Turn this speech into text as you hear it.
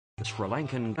The Sri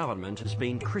Lankan government has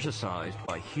been criticised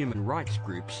by human rights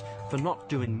groups for not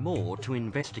doing more to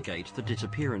investigate the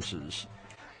disappearances.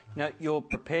 Now, you're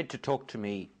prepared to talk to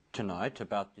me tonight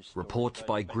about this. Reports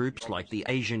by groups like the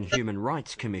Asian Human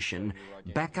Rights Commission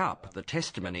back up the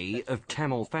testimony of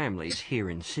Tamil families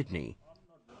here in Sydney.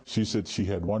 She said she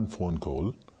had one phone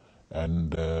call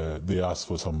and they asked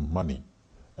for some money.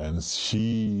 And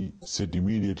she said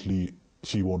immediately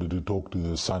she wanted to talk to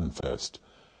the son first.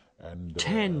 And,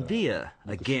 Tanveer,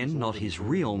 again not his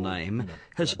real name,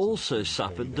 has also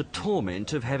suffered the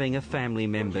torment of having a family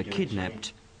member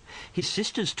kidnapped. His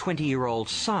sister's 20-year-old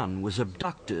son was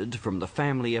abducted from the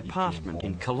family apartment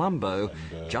in Colombo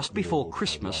just before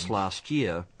Christmas last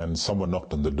year. And someone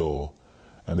knocked on the door,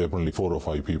 and there were only 4 or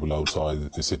 5 people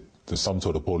outside. They said there's some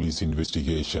sort of police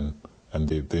investigation, and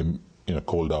they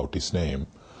called out his name.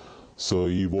 So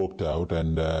he walked out,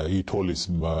 and he told his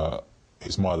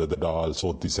mother that I'll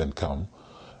sort this and come.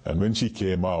 And when she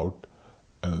came out,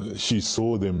 she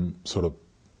saw them sort of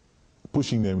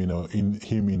pushing them,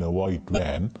 him in a white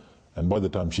van, and by the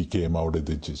time she came out,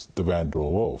 the van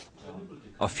drove off.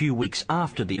 A few weeks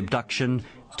after the abduction,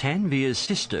 Tanveer's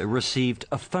sister received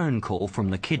a phone call from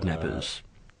the kidnappers.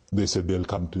 They said they'll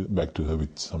come back to her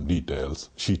with some details.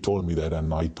 She told me that,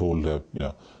 and I told her,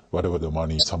 whatever the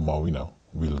money, somehow,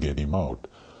 we'll get him out.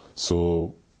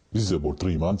 So this is about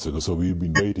 3 months ago, so we've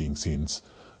been waiting since,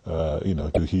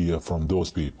 to hear from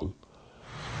those people.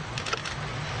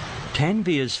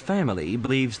 Tanveer's family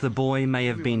believes the boy may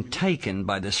have been taken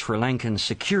by the Sri Lankan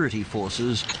security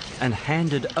forces and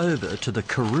handed over to the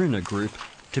Karuna group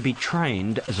to be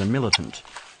trained as a militant.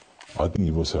 I think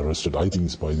he was arrested. I think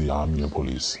it's by the army or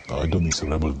police. I don't think it's a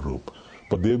rebel group.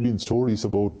 But there have been stories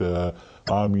about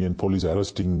army and police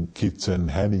arresting kids and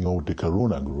handing out the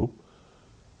Karuna group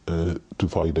to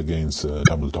fight against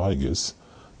Tamil Tigers.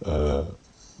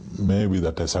 Maybe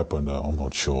that has happened, I'm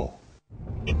not sure.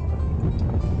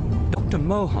 Dr.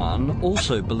 Mohan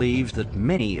also believes that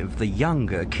many of the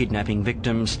younger kidnapping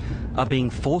victims are being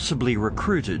forcibly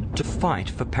recruited to fight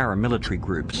for paramilitary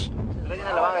groups.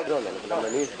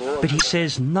 But he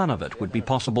says none of it would be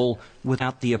possible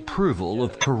without the approval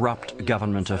of corrupt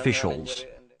government officials.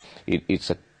 It's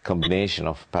a combination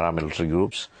of paramilitary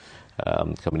groups,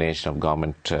 combination of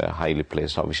government highly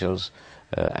placed officials,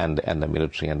 and the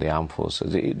military and the armed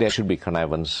forces. There should be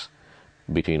connivance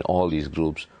between all these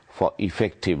groups for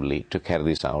effectively to carry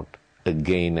this out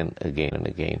again and again and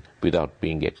again without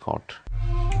being caught.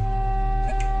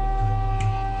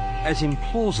 As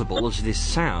implausible as this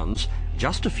sounds,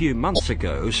 just a few months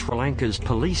ago, Sri Lanka's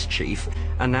police chief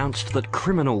announced that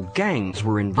criminal gangs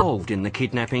were involved in the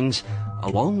kidnappings,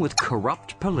 along with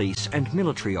corrupt police and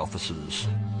military officers.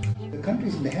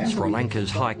 Sri Lanka's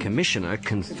High Commissioner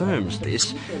confirms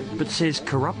this, but says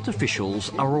corrupt officials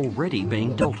are already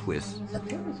being dealt with.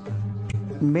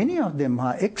 Many of them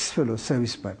are ex-fellow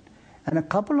servicemen, and a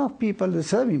couple of people are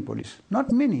serving police,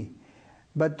 not many.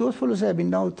 But those fellows have been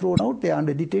now thrown out, they are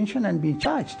under detention and being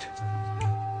charged.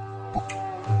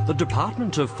 The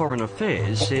Department of Foreign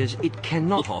Affairs says it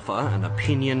cannot offer an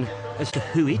opinion as to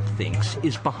who it thinks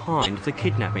is behind the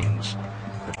kidnappings.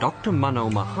 But Dr.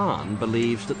 Mano Mahan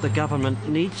believes that the government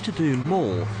needs to do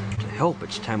more to help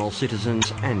its Tamil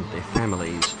citizens and their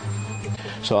families.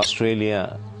 So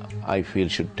Australia, I feel,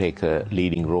 should take a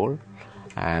leading role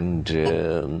and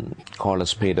call a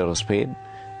spade or a spade,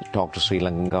 talk to Sri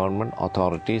Lankan government,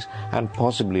 authorities, and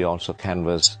possibly also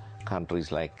canvass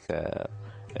countries like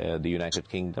the United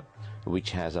Kingdom,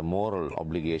 which has a moral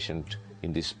obligation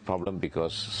in this problem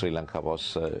because Sri Lanka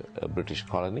was a British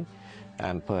colony,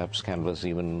 and perhaps canvass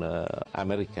even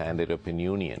America and the European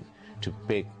Union to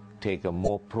take a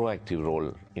more proactive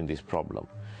role in this problem,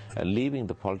 leaving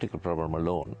the political problem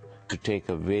alone, to take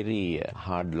a very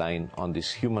hard line on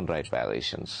these human rights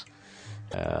violations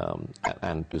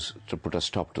and to put a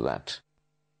stop to that.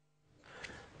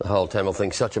 The whole Tamil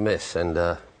thing's such a mess and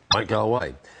won't go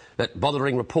away. That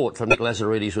bothering report from Nick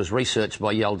Lazaridis was researched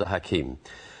by Yalda Hakim.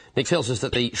 Nick tells us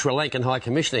that the Sri Lankan High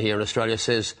Commissioner here in Australia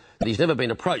says that he's never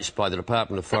been approached by the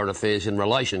Department of Foreign Affairs in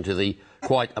relation to the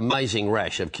quite amazing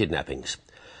rash of kidnappings.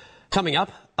 Coming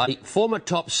up, a former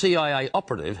top CIA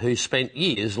operative who spent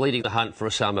years leading the hunt for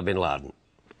Osama bin Laden.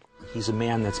 He's a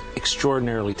man that's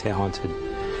extraordinarily talented,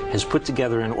 has put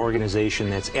together an organization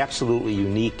that's absolutely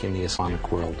unique in the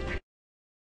Islamic world.